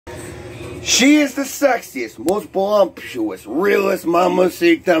She is the sexiest, most voluptuous, realest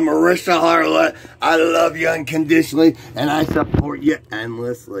mamacita, Marisha Harlett. I love you unconditionally, and I support you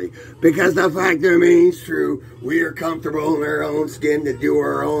endlessly. Because the fact remains true, we are comfortable in our own skin to do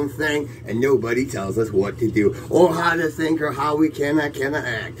our own thing, and nobody tells us what to do, or how to think, or how we cannot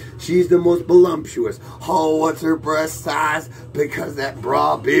act. She's the most voluptuous. Oh, what's her breast size? Because that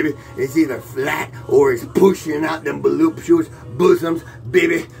bra, baby, is either flat or it's pushing out them voluptuous bosoms,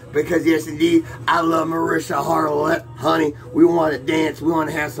 baby. Because yes, indeed, I love Marisha Harlett, honey. We want to dance, we want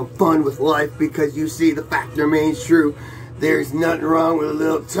to have some fun with life, because you see, the fact remains true. There's nothing wrong with a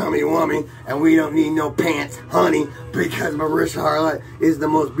little tummy wummy, and we don't need no pants, honey, because Marisha Harlett is the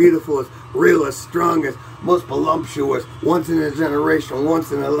most beautiful, realest, strongest, most voluptuous, once in a generation,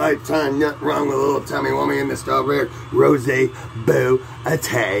 once in a lifetime. Nothing wrong with a little tummy wummy in the strawberry rose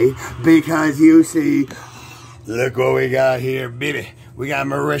bouquet, because you see, look what we got here, baby. We got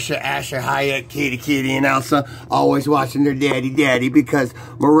Marisha, Asher, Hyatt, Kitty, and Elsa always watching their daddy, because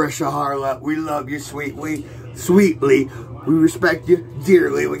Marisha Harlett, we love you sweetly. We respect you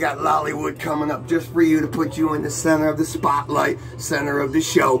dearly. We got Lollywood coming up just for you to put you in the center of the spotlight, center of the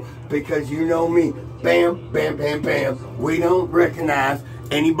show, because you know me. Bam, bam, bam, bam. We don't recognize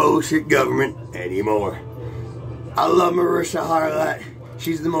any bullshit government anymore. I love Marisha Harlett.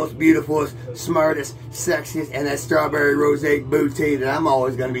 She's the most beautiful, smartest, sexiest, and that strawberry rose bouquet that I'm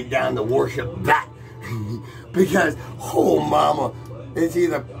always going to be down to worship that. Because, oh mama, it's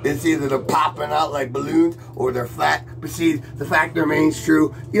either they're popping out like balloons or they're flat. But see, the fact remains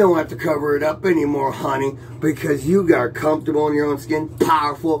true. You don't have to cover it up anymore, honey, because you got comfortable in your own skin,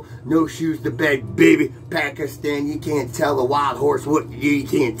 powerful, no shoes to beg, baby. Pakistan, you can't tell the wild horse what to do, you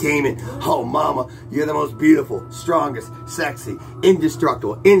can't tame it. Oh mama, you're the most beautiful, strongest, sexy,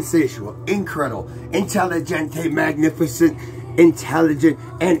 indestructible, insatiable, incredible, intelligente, magnificent, intelligent,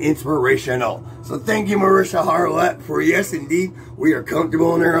 and inspirational. So thank you, Marisha Harlett, for yes, indeed, we are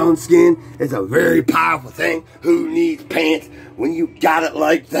comfortable in our own skin. It's a very powerful thing. Who needs pants when you got it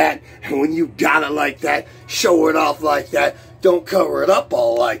like that? And when you got it like that, show it off like that. Don't cover it up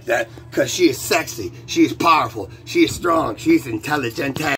all like that, because she is sexy, she is powerful, she is strong, she is intelligent.